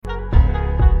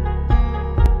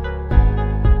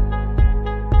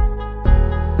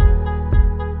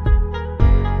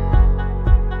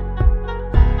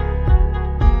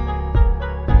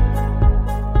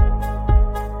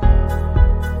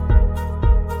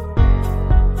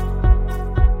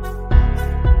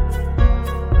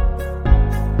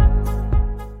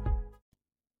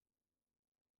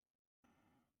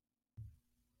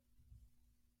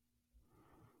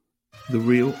the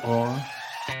real R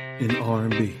in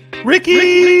R&B. Ricky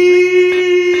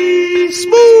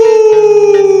Smooth!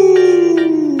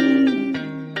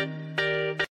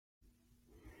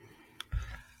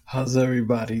 How's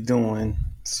everybody doing?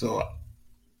 So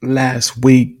last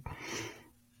week,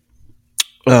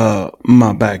 my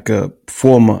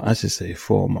former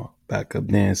backup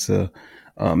dancer,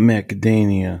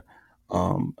 Macadamia,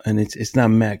 and it's not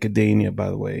Macadamia, by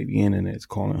the way. The internet's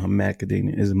calling her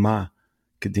Macadamia. It's Macadamia.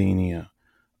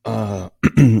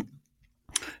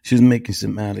 She was making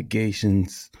some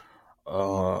allegations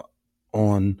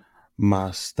on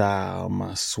my style,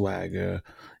 my swagger,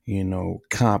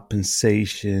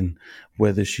 compensation,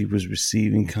 whether she was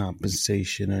receiving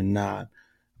compensation or not.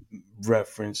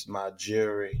 Referenced my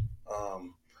jewelry.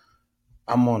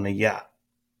 I'm on a yacht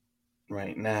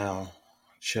right now,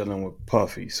 chilling with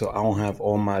Puffy, so I don't have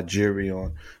all my jewelry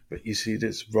on. But you see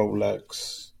this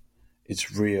Rolex?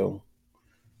 It's real.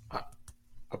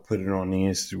 I put it on the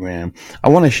Instagram. I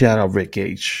want to shout out Rick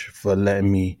H for letting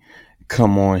me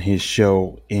come on his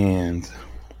show and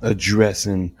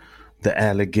addressing the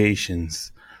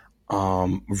allegations.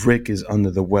 Rick is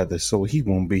under the weather, so he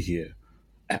won't be here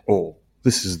at all.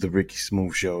 This is the Ricky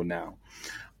Smooth Show now.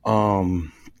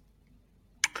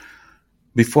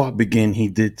 Before I begin, he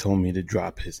did tell me to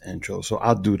drop his intro, so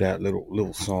I'll do that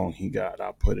little song he got.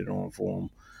 I'll put it on for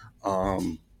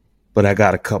him. But I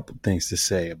got a couple things to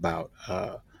say about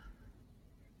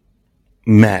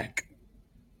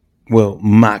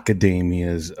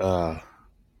Macadamia's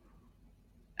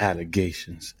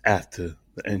allegations after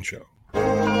the intro.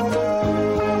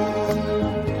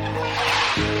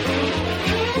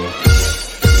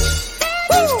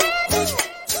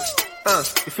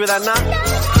 You feel that now?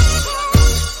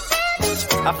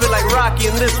 I feel like Rocky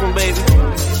in this one, baby.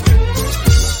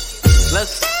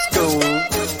 Let's go.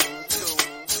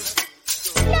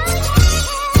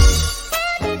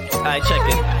 Alright, check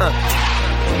it.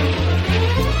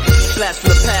 Blast from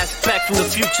the past, back from the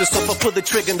future. So if I pull the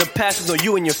trigger in the past, no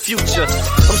you in your future.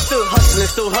 I'm still hustling,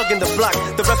 still hugging the block.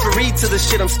 The referee to the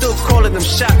shit, I'm still calling them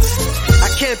shots. I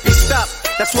can't be stopped,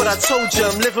 that's what I told you.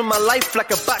 I'm living my life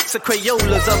like a box of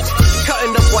Crayolas. I'm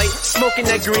cutting up white, smoking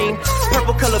that green.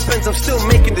 Purple color pens, I'm still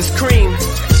making this cream.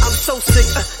 I'm so sick,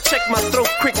 check my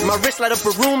throat quick. My wrist light up a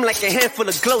room like a handful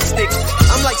of glow sticks.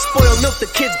 I'm like spoiled milk, the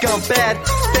kids gone bad.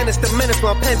 Stannis the menace,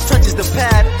 my pen touches the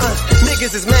pad.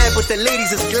 Niggas is mad, but the ladies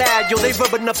is glad. Yo, they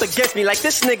rubbing up against me like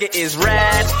this nigga is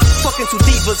rad. Fucking two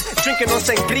divas, drinking on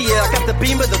sangria. I got the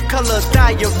beamer, the colors,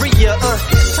 diarrhea.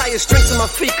 Tire strings on my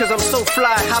feet cause I'm so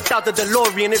fly. Hopped out the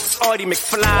DeLorean, it's Artie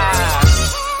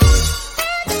McFly.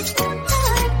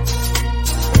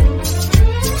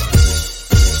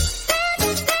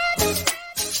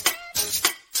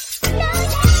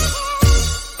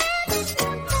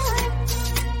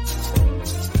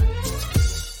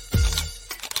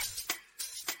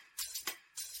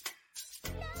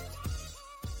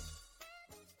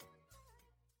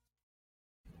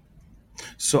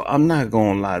 So I'm not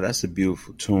gonna lie, that's a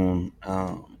beautiful tune.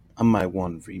 I might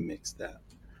want to remix that.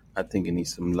 I think it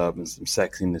needs some love and some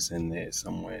sexiness in there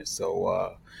somewhere. So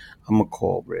I'm gonna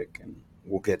call Rick and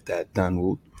we'll get that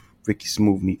done. Ricky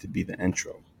Smooth need to be the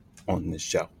intro on this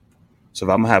show. So if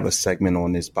I'm gonna have a segment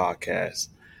on this podcast,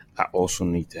 I also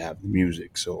need to have the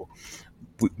music. So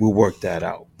we'll work that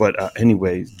out. But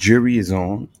anyways, jury is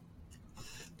on.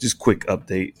 Just quick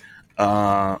update.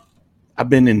 I've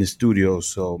been in the studio,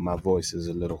 so my voice is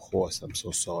a little hoarse. I'm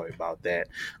so sorry about that.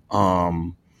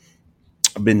 I've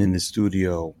been in the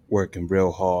studio working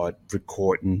real hard,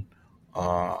 recording.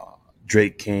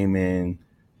 Drake came in.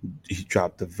 He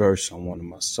dropped a verse on one of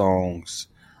my songs,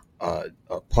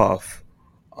 Puff.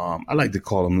 I like to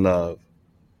call him Love.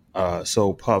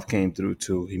 So Puff came through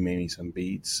too. He made me some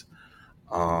beats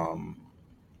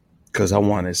because I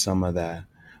wanted some of that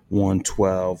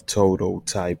 112 Toto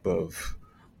type of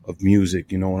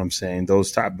music, you know what I'm saying?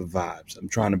 Those type of vibes. I'm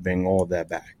trying to bring all that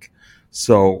back.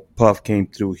 So Puff came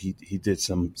through. He did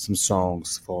some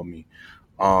songs for me.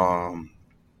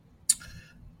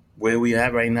 Where we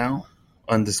at right now?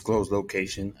 Undisclosed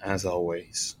location, as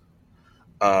always.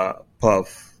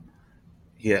 Puff,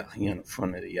 yeah, he in the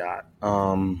front of the yacht.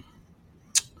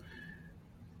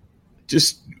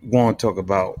 Just want to talk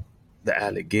about the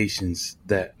allegations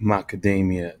that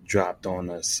Macadamia dropped on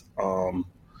us.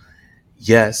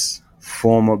 Yes,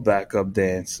 former backup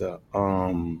dancer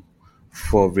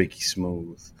for Ricky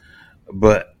Smooth.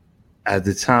 But at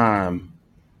the time,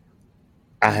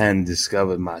 I hadn't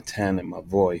discovered my talent, my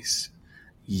voice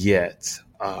yet.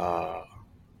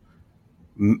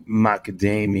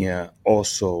 Macadamia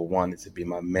also wanted to be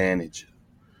my manager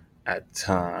at the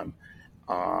time.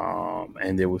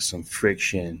 And there was some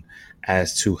friction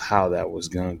as to how that was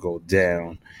gonna go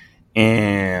down,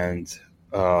 and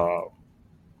uh,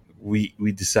 we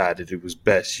decided it was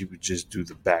best she would just do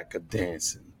the backup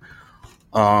dancing.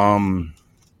 Um,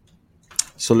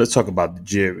 so let's talk about the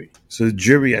jury. So the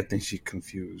jury, I think she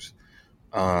confused.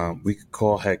 We could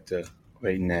call Hector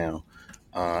right now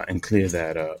and clear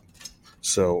that up.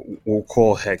 So we'll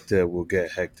call Hector. We'll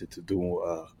get Hector to do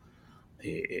a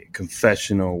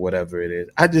confessional, whatever it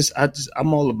is.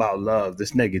 I'm all about love.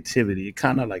 This negativity, it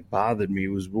kind of like bothered me.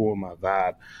 It was ruining my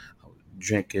vibe. I was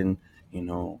drinking,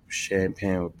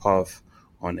 champagne with Puff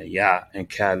on a yacht in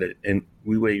Cali, and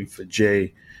we waiting for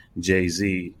Jay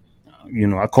Z.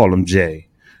 I call him Jay.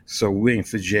 So we're waiting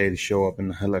for Jay to show up in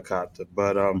the helicopter,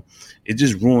 but it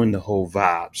just ruined the whole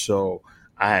vibe. So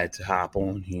I had to hop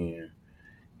on here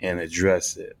and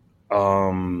address it.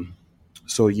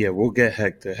 So yeah, we'll get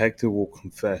Hector. Hector will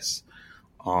confess.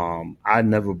 I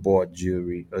never bought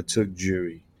jewelry or took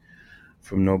jewelry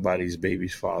from nobody's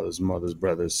baby's father's, mother's,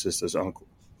 brother's, sister's, uncle.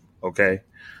 Okay,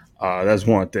 that's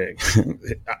one thing.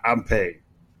 I'm paid.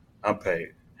 I'm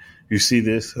paid. You see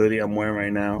this hoodie I'm wearing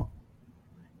right now?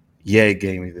 Yeah,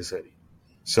 gave me this hoodie.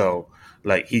 So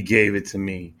like he gave it to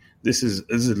me. This is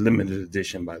a limited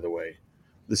edition, by the way.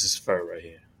 This is fur right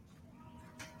here.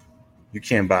 You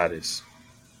can't buy this.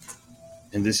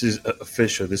 And this is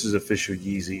official. This is official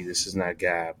Yeezy. This is not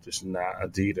Gap. This is not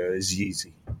Adidas. It's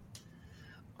Yeezy.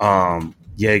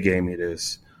 Yeah, gave me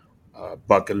this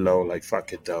bucket low. Like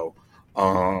fuck it though.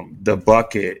 The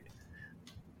bucket.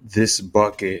 This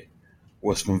bucket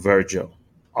was from Virgil.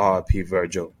 R.P.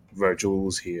 Virgil. Virgil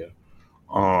was here.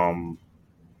 Um,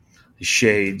 the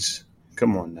shades.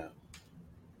 Come on now.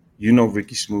 You know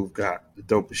Ricky Smooth got the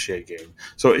dopest shade game.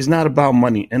 So it's not about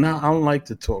money. And I don't like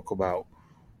to talk about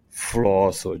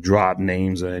floss or drop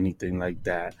names or anything like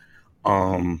that.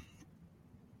 Um,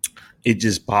 it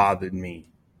just bothered me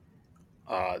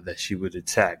that she would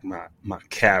attack my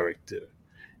character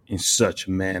in such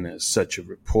a manner, such a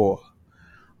rapport.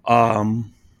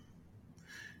 Um,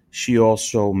 she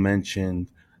also mentioned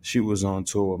she was on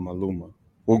tour with Maluma.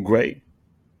 Well, great,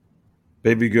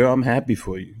 baby girl, I'm happy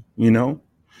for you.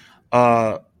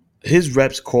 Uh, his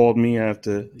reps called me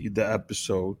after the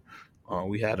episode.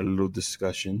 We had a little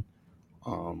discussion.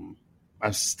 Um,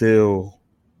 I still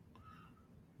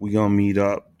we gonna meet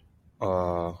up,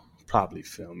 probably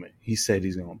film it. He said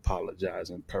he's gonna apologize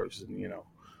in person.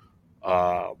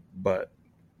 But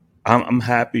I'm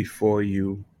happy for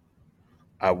you.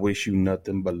 I wish you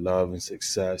nothing but love and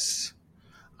success.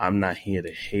 I'm not here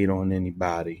to hate on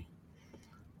anybody.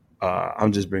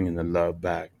 I'm just bringing the love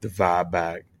back, the vibe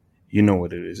back. You know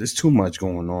what it is. It's too much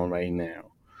going on right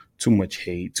now. Too much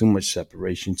hate, too much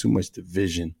separation, too much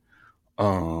division.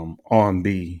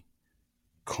 R&B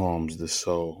calms the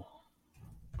soul.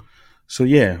 So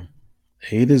yeah,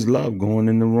 hate is love going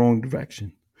in the wrong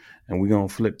direction. And we're gonna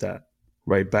flip that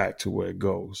right back to where it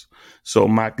goes. So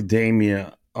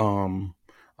Macadamia, I'm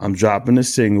dropping a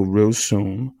single real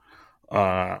soon.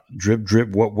 Drip drip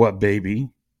what baby.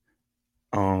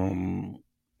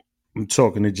 I'm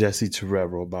talking to Jesse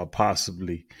Terrero about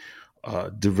possibly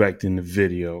directing the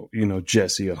video.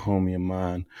 Jesse, a homie of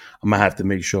mine. I'm gonna have to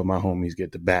make sure my homies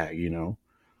get the bag.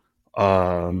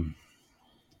 Um,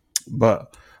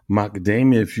 but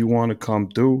Macadamia, if you want to come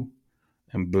through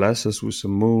and bless us with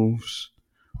some moves,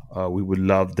 we would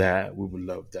love that. We would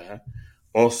love that.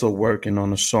 Also working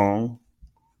on a song,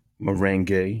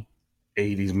 merengue,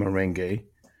 80s merengue.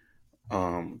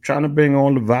 Trying to bring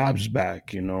all the vibes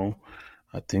back.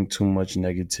 I think too much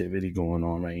negativity going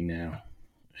on right now.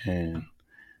 And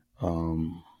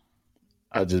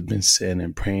I've just been sitting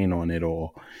and praying on it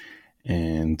all.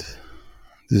 And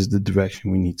this is the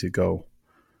direction we need to go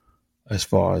as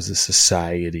far as a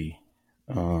society.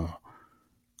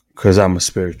 Because I'm a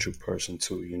spiritual person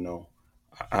too.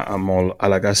 I'm all,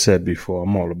 like I said before,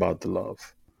 I'm all about the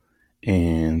love.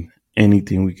 And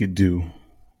anything we could do,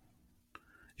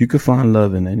 you could find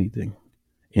love in anything,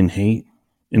 in hate,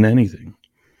 in anything.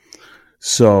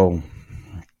 So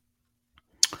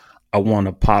I want to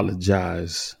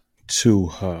apologize to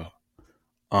her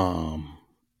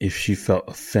if she felt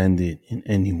offended in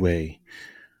any way.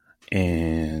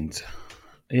 And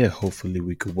yeah, hopefully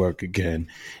we could work again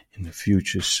in the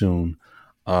future soon.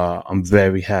 I'm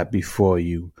very happy for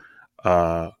you.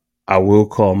 I will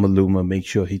call Maluma, make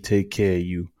sure he take care of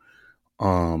you.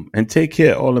 And take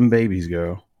care of all them babies,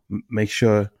 girl. Make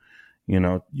sure,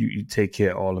 you take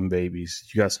care of all them babies.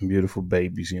 You got some beautiful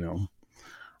babies.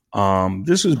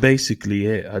 This was basically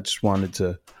it. I just wanted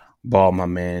to ball my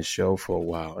man's show for a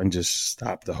while and just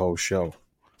stop the whole show.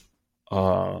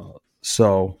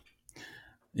 So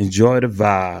enjoy the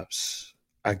vibes.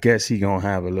 I guess he gonna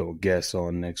have a little guest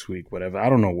on next week, whatever. I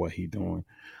don't know what he doing.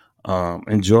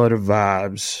 Enjoy the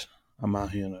vibes. I'm out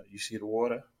here. You see the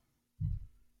water?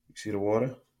 You see the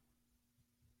water?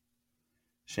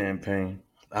 Champagne.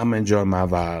 I'm enjoying my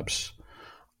vibes.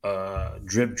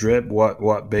 Drip, drip,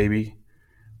 what, baby?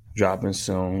 Dropping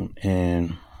soon.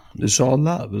 And it's all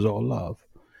love. It's all love.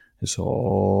 It's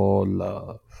all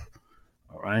love.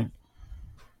 All right?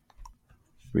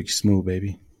 Ricky Smooth,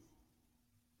 baby.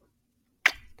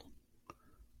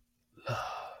 Love.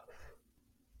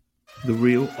 The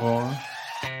real R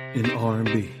in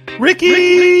R&B. Ricky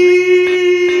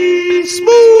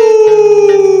Smooth!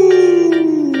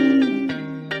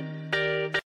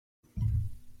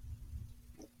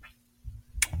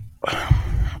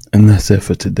 And that's it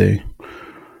for today.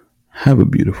 Have a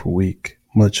beautiful week.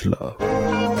 Much love.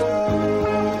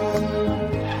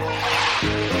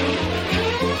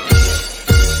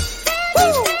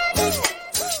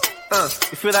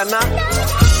 You feel that knock?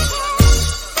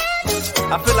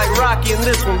 I feel like Rocky in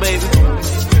this one, baby.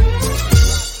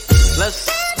 Let's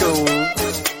go.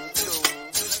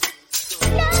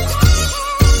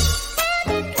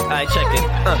 Alright, check it.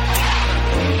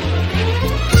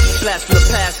 Blast from the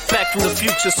past, back from the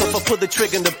future. So if I pull the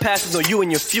trigger in the past, it's no you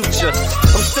and your future.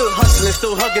 I'm still hustling,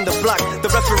 still hugging the block. The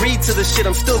referee to the shit,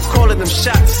 I'm still calling them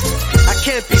shots. I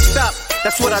can't be stopped,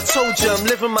 that's what I told you. I'm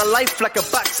living my life like a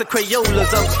box of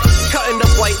Crayolas. I'm cutting up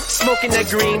white, smoking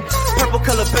that green. Purple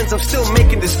color pens, I'm still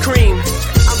making this cream.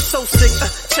 I'm so sick,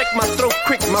 check my throat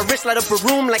quick. My wrist light up a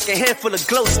room like a handful of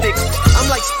glow sticks. I'm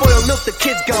like spoiled milk, the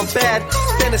kids gone bad.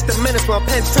 Then it's the minutes my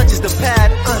pen touches the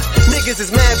pad. Niggas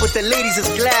is mad, but the ladies is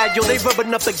glad. Yo, they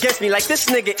rubbing up against me like this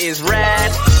nigga is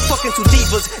rad. Fucking two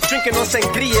divas, drinking on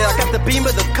sangria. I got the beam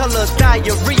of the colors,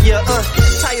 diarrhea.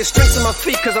 Tire strings to my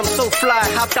feet cause I'm so fly.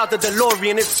 Hopped out the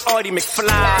DeLorean, it's Artie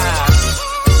McFly.